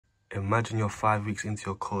Imagine you're 5 weeks into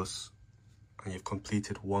your course and you've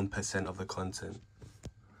completed 1% of the content.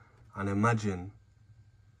 And imagine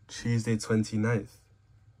Tuesday 29th,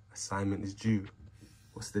 assignment is due.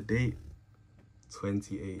 What's the date?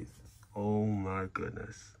 28th. Oh my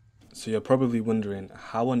goodness. So you're probably wondering,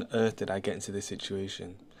 how on earth did I get into this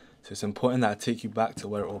situation? So it's important that I take you back to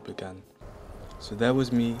where it all began. So there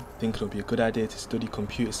was me thinking it would be a good idea to study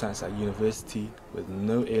computer science at university with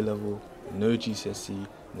no A-level, no GCSE,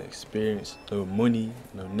 no experience, no money,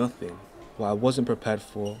 no nothing. What I wasn't prepared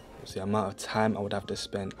for was the amount of time I would have to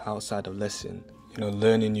spend outside of lesson. You know,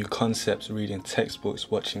 learning new concepts, reading textbooks,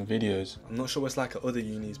 watching videos. I'm not sure what it's like at other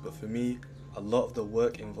unis, but for me, a lot of the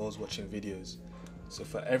work involves watching videos. So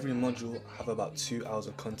for every module, I have about 2 hours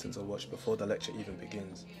of content to watch before the lecture even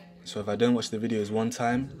begins. So if I don't watch the videos one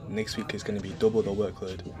time, next week is going to be double the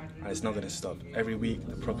workload, and it's not going to stop. Every week,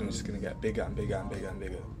 the problem is going to get bigger and bigger and bigger and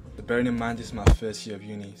bigger. But bearing in mind, this is my first year of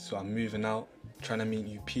uni, so I'm moving out, trying to meet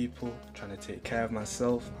new people, trying to take care of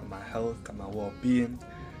myself and my health and my well-being.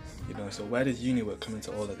 You know, so where does uni work come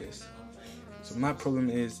into all of this? So my problem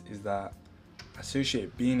is that I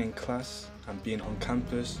associate being in class and being on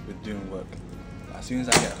campus with doing work. As soon as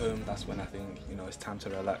I get home, that's when I think, you know, it's time to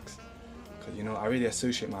relax. Because, you know, I really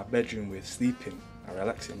associate my bedroom with sleeping and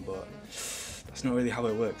relaxing, but that's not really how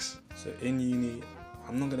it works. So in uni,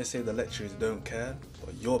 I'm not going to say the lecturers don't care,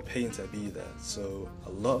 but you're paying to be there. So a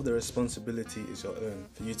lot of the responsibility is your own.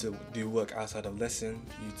 For you to do work outside of lesson,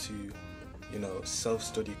 for you to, you know,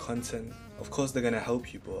 self-study content. Of course they're going to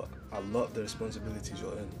help you, but a lot of the responsibility is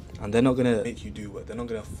your own. And they're not going to make you do work. They're not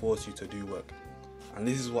going to force you to do work. And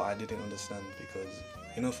this is what I didn't understand, because,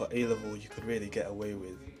 you know, for A-level you could really get away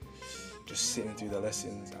with just sitting through the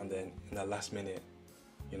lessons and then in the last minute,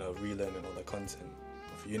 you know, relearning all the content.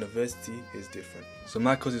 But for university, it's different. So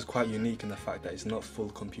my course is quite unique in the fact that it's not full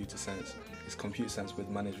computer science. It's computer science with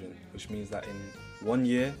management, which means that in 1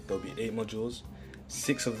 year there'll be 8 modules.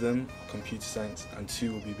 6 of them are computer science and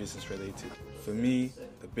 2 will be business related. For me,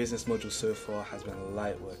 the business module so far has been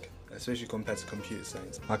light work, especially compared to computer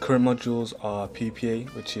science. My current modules are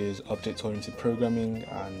PPA, which is object-oriented programming,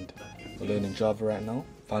 and we're learning Java right now.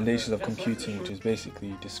 Foundations of computing, which is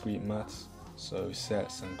basically discrete maths, so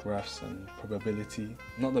sets and graphs and probability.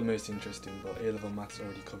 Not the most interesting, but A-level maths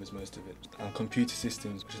already covers most of it. And computer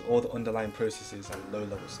systems, which is all the underlying processes and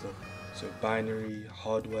low-level stuff. So binary,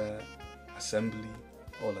 hardware, assembly,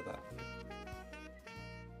 all of that.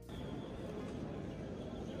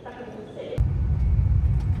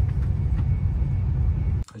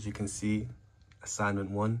 As you can see, assignment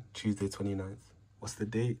 1, Tuesday 29th. What's the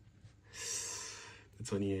date? The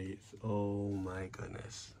 28th. Oh my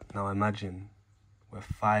goodness. Now imagine we're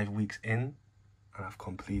 5 weeks in and I've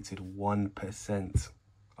completed 1%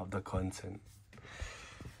 of the content.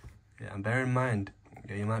 Yeah, and bear in mind,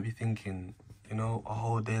 you might be thinking, you know, a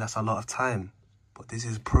whole day, that's a lot of time. But this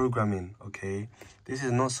is programming, okay? This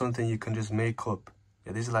is not something you can just make up.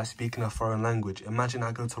 Yeah, this is like speaking a foreign language. Imagine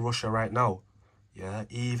I go to Russia right now. Yeah,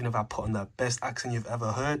 even if I put on the best accent you've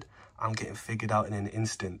ever heard, I'm getting figured out in an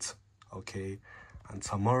instant, okay? And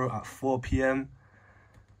tomorrow at 4 p.m,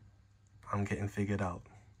 I'm getting figured out.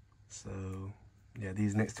 So, yeah,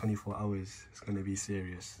 these next 24 hours, it's going to be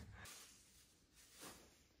serious.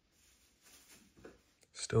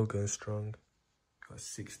 Still going strong. Got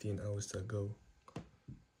 16 hours to go.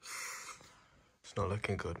 It's not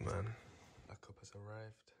looking good, man. Backup has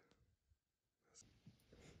arrived.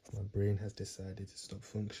 My brain has decided to stop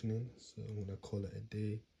functioning, so I'm gonna call it a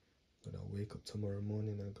day. When I wake up tomorrow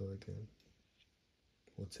morning, I'll go again.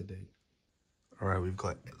 Or today. Alright, we've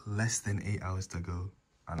got less than 8 hours to go,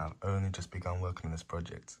 and I've only just begun working on this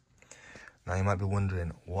project. Now you might be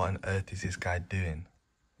wondering, what on earth is this guy doing?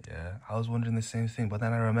 Yeah, I was wondering the same thing, but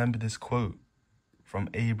then I remembered this quote from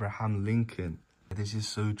Abraham Lincoln. This is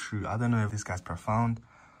so true. I don't know if this guy's profound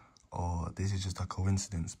or this is just a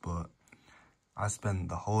coincidence, but I spent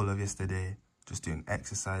the whole of yesterday just doing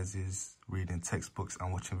exercises, reading textbooks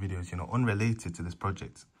and watching videos, you know, unrelated to this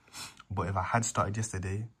project. But if I had started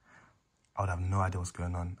yesterday, I would have no idea what's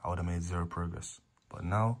going on. I would have made 0 progress. But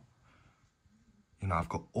now, you know, I've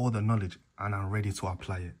got all the knowledge and I'm ready to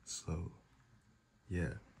apply it. So,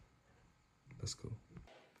 yeah, let's go.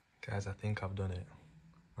 Guys, I think I've done it.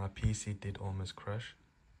 My PC did almost crash,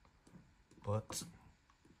 but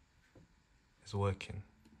it's working.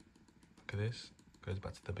 Look at this, goes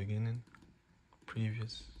back to the beginning,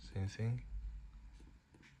 previous, same thing.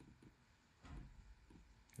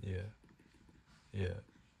 Yeah.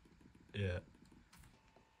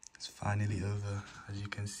 It's finally over, as you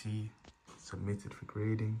can see, submitted for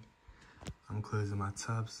grading. I'm closing my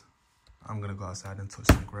tabs. I'm gonna go outside and touch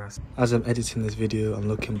some grass. As I'm editing this video and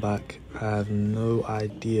looking back, I have no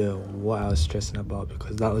idea what I was stressing about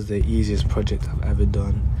because that was the easiest project I've ever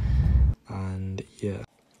done. And yeah.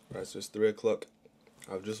 Right, so it's 3 o'clock.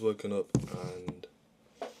 I've just woken up and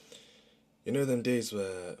you know them days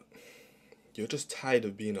where you're just tired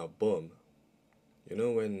of being a bum? You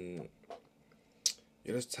know when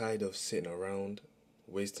you're just tired of sitting around,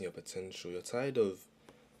 wasting your potential. You're tired of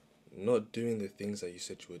not doing the things that you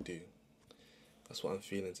said you would do. That's what I'm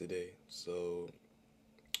feeling today. So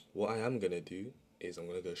what I am going to do is I'm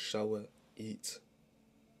going to go shower, eat,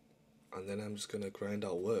 and then I'm just going to grind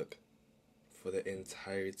out work for the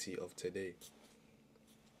entirety of today.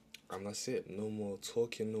 And that's it. No more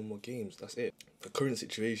talking, no more games. That's it. The current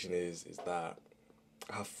situation is that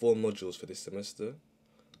I have 4 modules for this semester.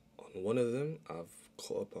 On one of them, I've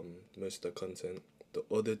caught up on most of the content. The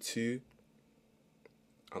other 2,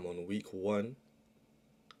 I'm on week 1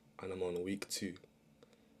 and I'm on week 2.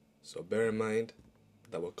 So bear in mind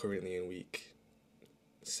that we're currently in week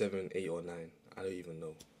 7, 8 or 9. I don't even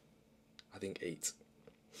know. I think 8.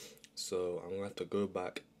 So I'm going to have to go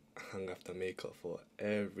back and have to make up for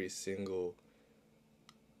every single,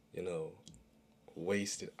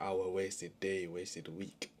 wasted hour, wasted day, wasted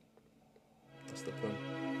week. That's the plan.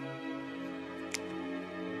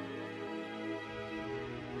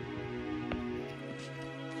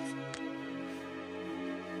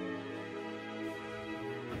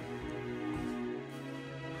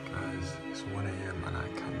 Guys, it's 1 AM and I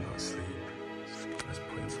cannot sleep. So let's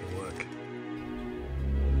put in some work.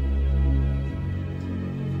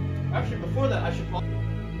 Actually, before that, I should